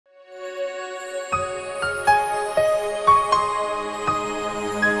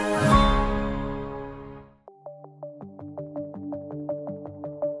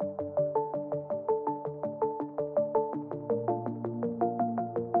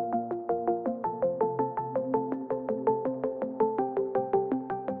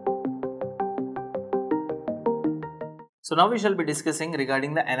So now we shall be discussing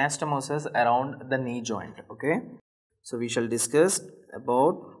regarding the anastomosis around the knee joint. Okay, so we shall discuss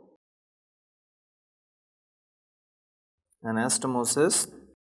about anastomosis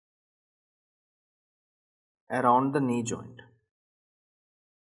around the knee joint.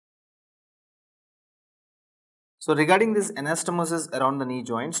 So regarding this anastomosis around the knee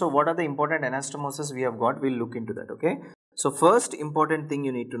joint, so what are the important anastomosis we have got? We'll look into that. Okay, so first important thing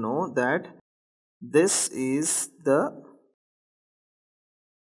you need to know that this is the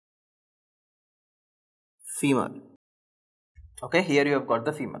femur. Okay, here you have got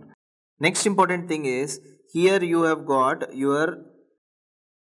the femur. Next important thing is here you have got your,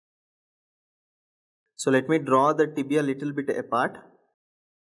 so let me draw the tibia a little bit apart.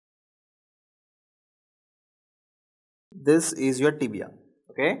 This is your tibia.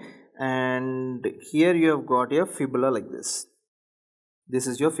 Okay, and here you have got your fibula like this. This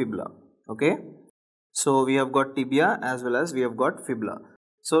is your fibula. Okay, so we have got tibia as well as we have got fibula.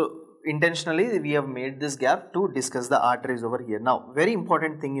 So intentionally we have made this gap to discuss the arteries over here. Now very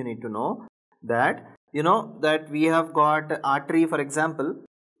important thing you need to know that that we have got artery. For example,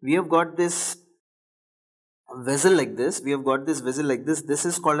 we have got this vessel like this. This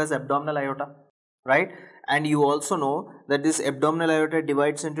is called as abdominal aorta, right? And you also know that this abdominal aorta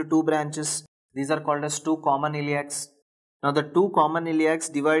divides into two branches. These are called as two common iliacs. Now the two common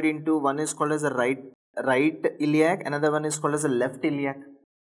iliacs divide into, one is called as a right iliac, another one is called as a left iliac,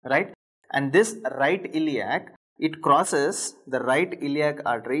 right? And this right iliac, it crosses the right iliac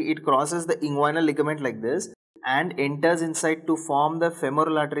artery, it crosses the inguinal ligament like this and enters inside to form the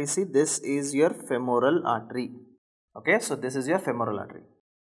femoral artery. See, this is your femoral artery. Okay, so this is your femoral artery.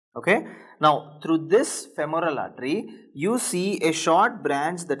 Okay, now through this femoral artery you see a short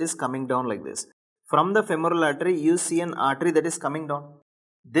branch that is coming down like this. From the femoral artery you see an artery that is coming down.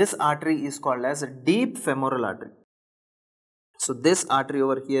 This artery is called as a deep femoral artery. So this artery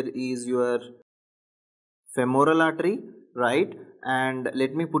over here is your femoral artery, right? And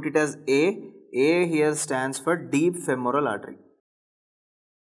let me put it as A. A here stands for deep femoral artery.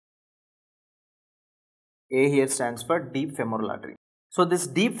 A here stands for deep femoral artery. So this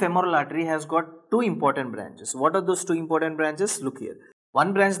deep femoral artery has got two important branches. What are those two important branches? Look here.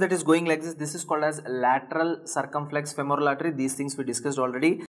 One branch that is going like this, this is called as lateral circumflex femoral artery. These things we discussed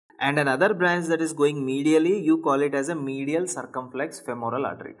already. And another branch that is going medially, you call it as a medial circumflex femoral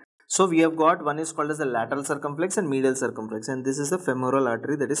artery. So we have got, one is called as the lateral circumflex and medial circumflex, and this is the femoral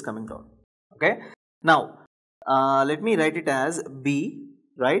artery that is coming down. Okay. Now let me write it as B,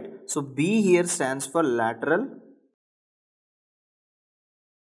 right? So B here stands for lateral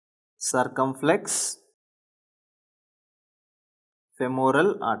circumflex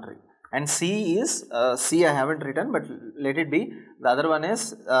femoral artery, and C is C I haven't written, but let it be. The other one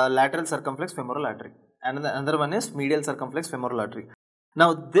is lateral circumflex femoral artery, and the other one is medial circumflex femoral artery.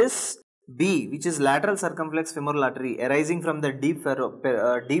 Now this B, which is lateral circumflex femoral artery arising from the deep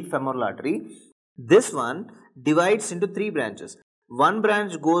femoral artery, this one divides into three branches. One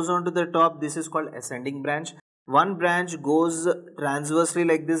branch goes on to the top, this is called ascending branch. One branch goes transversely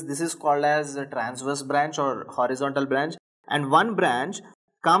like this, this is called as a transverse branch or horizontal branch. And one branch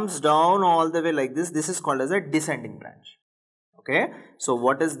comes down all the way like this, this is called as a descending branch. Okay, so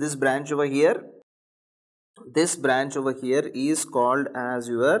what is this branch over here? This branch over here is called as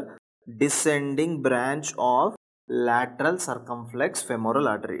your descending branch of lateral circumflex femoral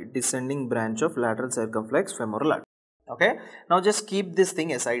artery. Descending branch of lateral circumflex femoral artery. Okay, now just keep this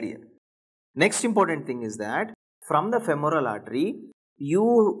thing aside here. Next important thing is that from the femoral artery,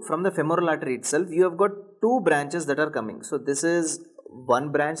 itself, you have got two branches that are coming. So this is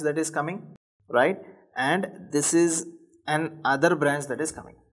one branch that is coming, right? And this is an other branch that is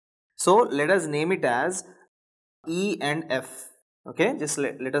coming. So let us name it as E and F. Okay, just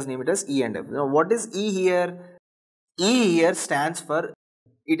let us name it as E and F. Now what is E here? E here stands for,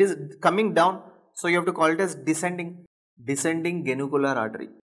 it is coming down, so you have to call it as descending genicular artery.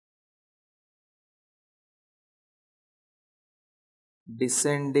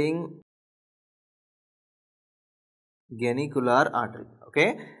 Descending genicular artery.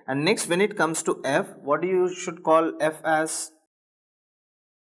 Okay, and next when it comes to F, what do you should call F as?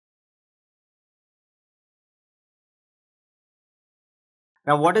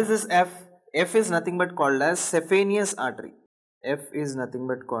 Now what is this F? F is nothing but called as saphenous artery. F is nothing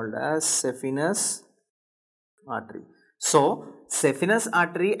but called as saphenous artery. So saphenous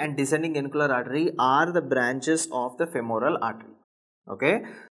artery and descending genicular artery are the branches of the femoral artery. Okay,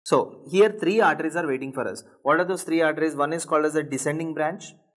 so here three arteries are waiting for us. What are those three arteries? One is called as a descending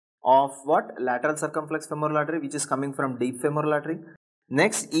branch of what? Lateral circumflex femoral artery, which is coming from deep femoral artery.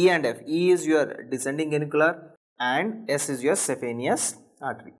 Next, E and F. E is your descending genicular and S is your saphenous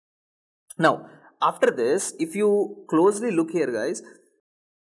artery. Now, after this, if you closely look here guys,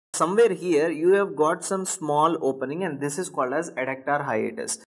 somewhere here you have got some small opening and this is called as adductor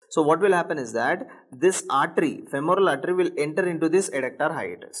hiatus. So what will happen is that this artery, femoral artery, will enter into this adductor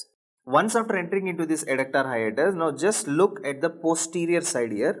hiatus. Once after entering into this adductor hiatus, now just look at the posterior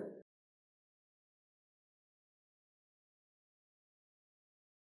side here.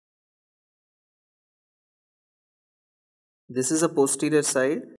 This is a posterior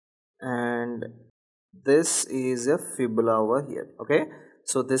side and this is a fibula over here. Okay,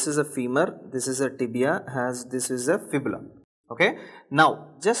 so this is a femur, this is a tibia, this is a fibula. Okay, now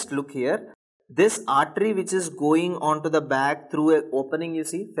just look here, this artery which is going onto the back through a opening, you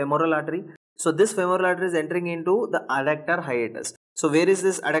see, femoral artery. So this femoral artery is entering into the adductor hiatus. So where is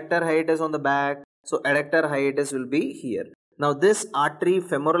this adductor hiatus on the back? So adductor hiatus will be here. Now this artery,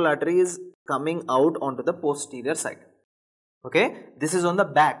 femoral artery, is coming out onto the posterior side. Okay, this is on the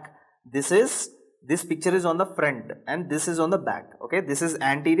back. This picture is on the front and this is on the back. Okay, this is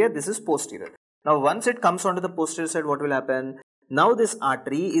anterior, this is posterior. Now once it comes onto the posterior side, what will happen? Now this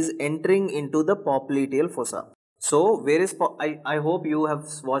artery is entering into the popliteal fossa. So where is, I hope you have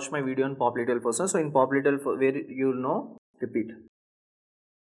watched my video on popliteal fossa. So in popliteal, where you know, repeat.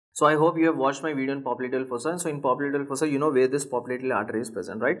 So I hope you have watched my video on popliteal fossa. So in popliteal fossa, you know where this popliteal artery is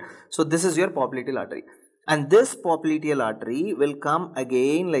present, right? So this is your popliteal artery. And this popliteal artery will come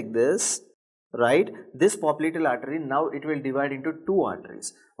again like this, right? This popliteal artery, now it will divide into two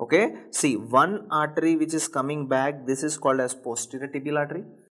arteries. Okay, see, one artery which is coming back, this is called as posterior tibial artery,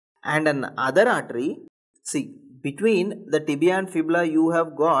 and another artery, see, between the tibia and fibula you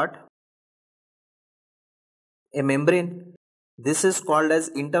have got a membrane. This is called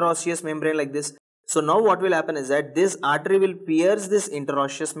as interosseous membrane, like this. So now what will happen is that this artery will pierce this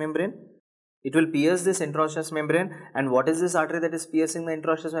interosseous membrane. It will pierce this interosseous membrane. And what is this artery that is piercing the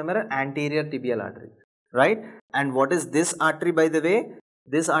interosseous membrane? Anterior tibial artery, right? And what is this artery, by the way?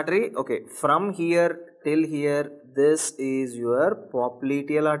 This artery, okay, from here till here, this is your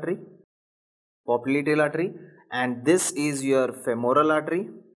popliteal artery. Popliteal artery. And this is your femoral artery.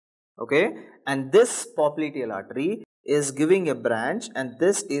 Okay. And this popliteal artery is giving a branch, and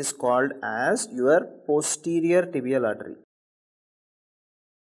this is called as your posterior tibial artery.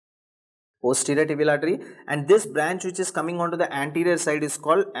 Posterior tibial artery, and this branch which is coming onto the anterior side is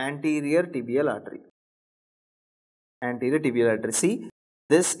called anterior tibial artery. Anterior tibial artery. See,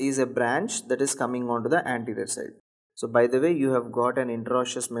 this is a branch that is coming onto the anterior side. So by the way, you have got an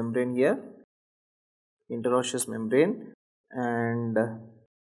interosseous membrane here, interosseous membrane, and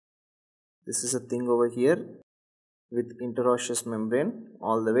this is a thing over here with interosseous membrane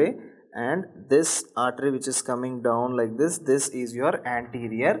all the way, and this artery which is coming down like this, this is your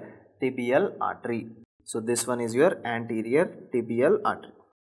anterior tibial artery. So this one is your anterior tibial artery.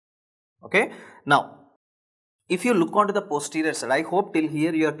 Okay. Now, if you look onto the posterior side, I hope till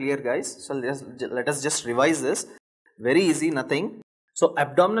here you are clear, guys. So let us just revise this. Very easy, nothing. So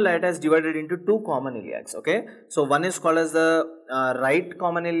abdominal aorta is divided into two common iliacs. Okay. So one is called as the right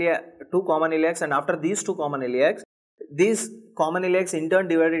common iliac, two common iliacs, and after these two common iliacs, these common iliacs in turn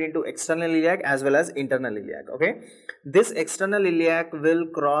divided into external iliac as well as internal iliac. Okay, this external iliac will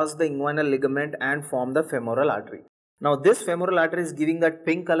cross the inguinal ligament and form the femoral artery. Now this femoral artery is giving that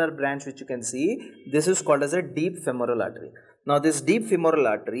pink color branch which you can see. This is called as a deep femoral artery. Now this deep femoral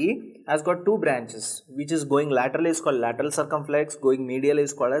artery has got two branches, which is going lateral is called lateral circumflex, going medial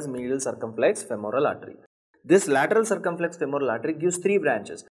is called as medial circumflex femoral artery. This lateral circumflex femoral artery gives three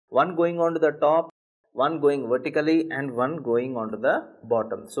branches, one going on to the top, one going vertically, and one going onto the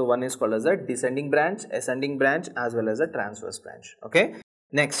bottom. So one is called as a descending branch, ascending branch, as well as a transverse branch. Okay.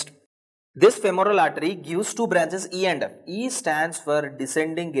 Next, this femoral artery gives two branches, E and F. E stands for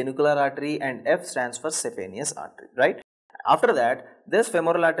descending genicular artery and F stands for saphenous artery, right? After that, this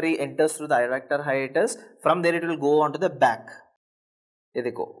femoral artery enters through the adductor hiatus. From there it will go onto the back. It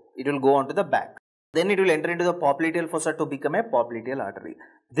will go onto the back. Then it will enter into the popliteal fossa to become a popliteal artery.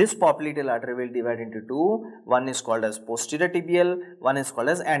 This popliteal artery will divide into two. One is called as posterior tibial, one is called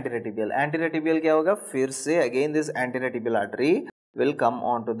as anterior tibial. Anterior tibial क्या होगा? फिर से again this anterior tibial artery will come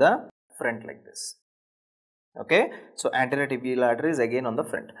onto the front like this. Okay, so anterior tibial artery is again on the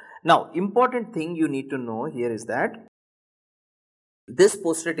front. Now, important thing you need to know here is that this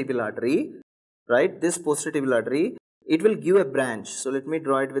posterior tibial artery, right? This posterior tibial artery, it will give a branch. So let me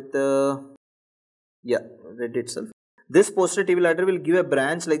draw it with the red itself. This posterior tibial artery will give a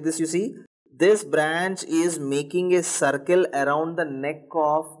branch like this. You see, this branch is making a circle around the neck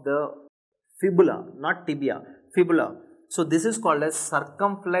of the fibula, not tibia, fibula. So this is called as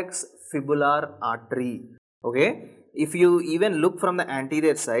circumflex fibular artery. Okay, if you even look from the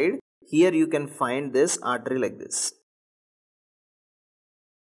anterior side, here you can find this artery like this.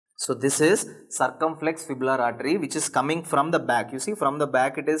 So this is circumflex fibular artery, which is coming from the back. You see, from the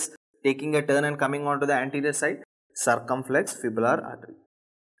back it is taking a turn and coming on to the anterior side. Circumflex fibular artery.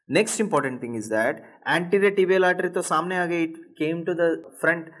 Next important thing is that anterior tibial artery to samne aage, it came to the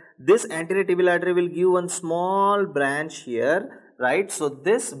front. This anterior tibial artery will give one small branch here, right? So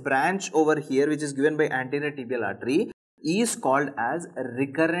this branch over here, which is given by anterior tibial artery, is called as a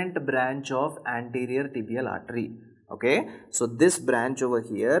recurrent branch of anterior tibial artery. Okay, so this branch over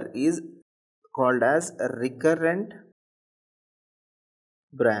here is called as a recurrent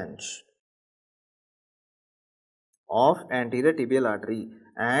branch of anterior tibial artery,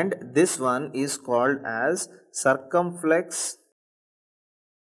 and this one is called as circumflex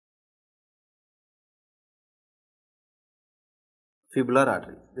fibular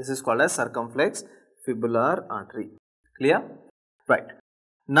artery. This is called as circumflex fibular artery. Clear? Right.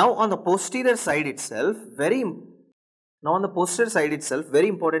 Now on the posterior side itself, very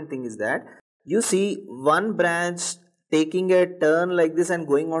important thing is that you see one branch taking a turn like this and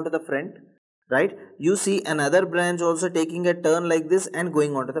going on to the front, right? You see another branch also taking a turn like this and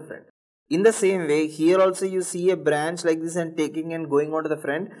going on to the front. In the same way, here also you see a branch like this and taking and going on to the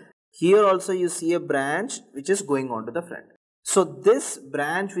front. Here also you see a branch which is going on to the front. So this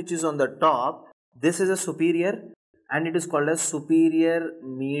branch which is on the top, this is a superior, and it is called as superior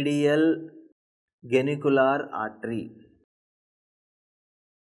medial genicular artery.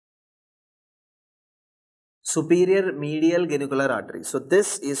 Superior medial genicular artery. So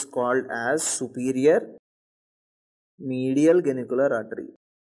this is called as superior medial genicular artery.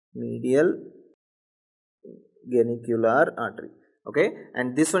 Medial genicular artery. Okay,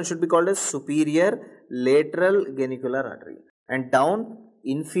 and this one should be called as superior lateral genicular artery. And down,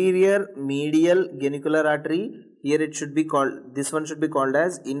 inferior medial genicular artery. Here it should be called, this one should be called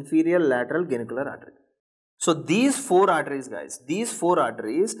as inferior lateral genicular artery. So these four arteries, guys, these four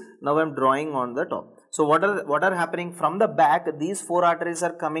arteries, now I am drawing on the top. So what are happening from the back? These four arteries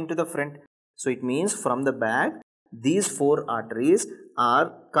are coming to the front. So it means from the back, these four arteries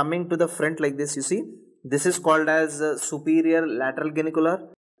are coming to the front like this. You see, this is called as superior lateral genicular.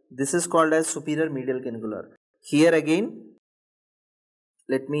 This is called as superior medial genicular. Here again,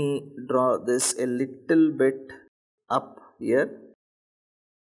 let me draw this a little bit up here.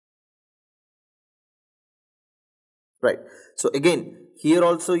 Right. So again, here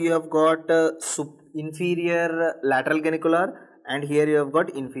also you have got inferior lateral genicular, and here you have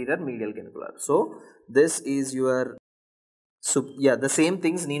got inferior medial genicular. So this is your, the same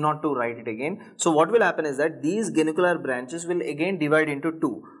things, need not to write it again. So what will happen is that these genicular branches will again divide into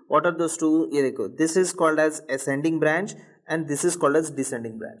two. What are those two? Here you go. This is called as ascending branch and this is called as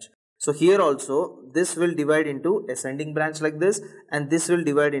descending branch. So here also this will divide into ascending branch like this, and this will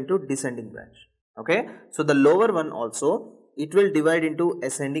divide into descending branch. Okay, so the lower one also, it will divide into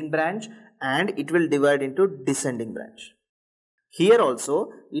ascending branch and it will divide into descending branch. Here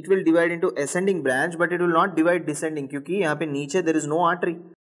also it will divide into ascending branch, but it will not divide descending, क्योंकि यहाँ पे नीचे there is no artery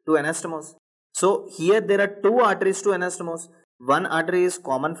to anastomosis. So here there are two arteries to anastomosis. One artery is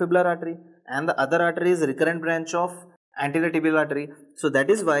common fibular artery and the other artery is recurrent branch of anterior tibial artery. So that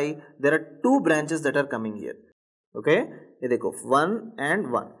is why there are two branches that are coming here. Okay, ये देखो, one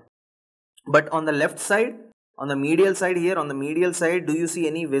and one. But on the left side, on the medial side here, on the medial side, do you see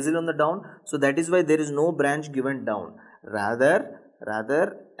any vessel on the down? So that is why there is no branch given down. Rather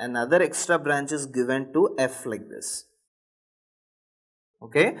another extra branch is given to F like this.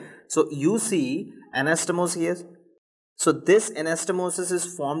 Okay, so you see anastomosis here. So this anastomosis is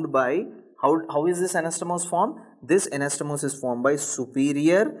formed by, how is this anastomosis formed? This anastomosis is formed by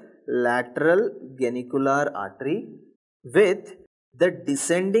superior lateral genicular artery with the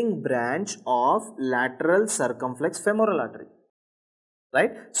descending branch of lateral circumflex femoral artery,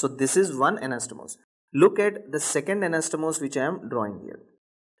 right? So this is one anastomosis. Look at the second anastomosis which I am drawing here.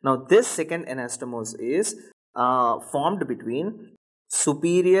 Now this second anastomosis is formed between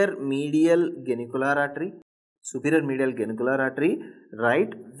superior medial genicular artery,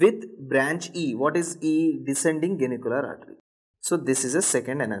 right, with branch E. What is E? Descending genicular artery. So this is a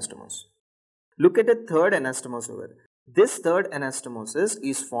second anastomosis. Look at the third anastomosis over. This third anastomosis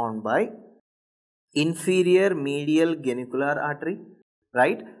is formed by inferior medial genicular artery,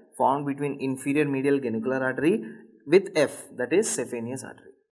 right, formed between inferior medial genicular artery with F, that is saphenous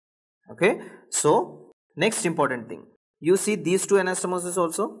artery. Okay, so next important thing, you see these two anastomoses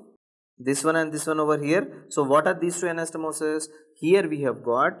also, this one and this one over here. So what are these two anastomoses? Here we have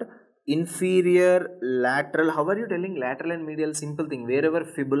got inferior lateral. How are you telling lateral and medial? Simple thing, wherever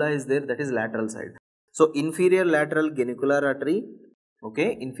fibula is there, that is lateral side. So inferior lateral genicular artery,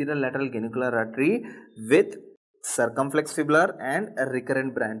 okay, inferior lateral genicular artery with circumflex fibular and a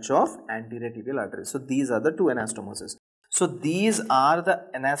recurrent branch of anterior tibial artery. So these are the two anastomoses. So these are the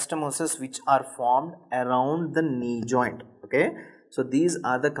anastomoses which are formed around the knee joint. Okay, so these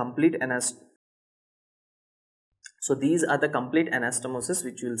are the complete anastomosis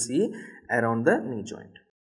which you will see around the knee joint.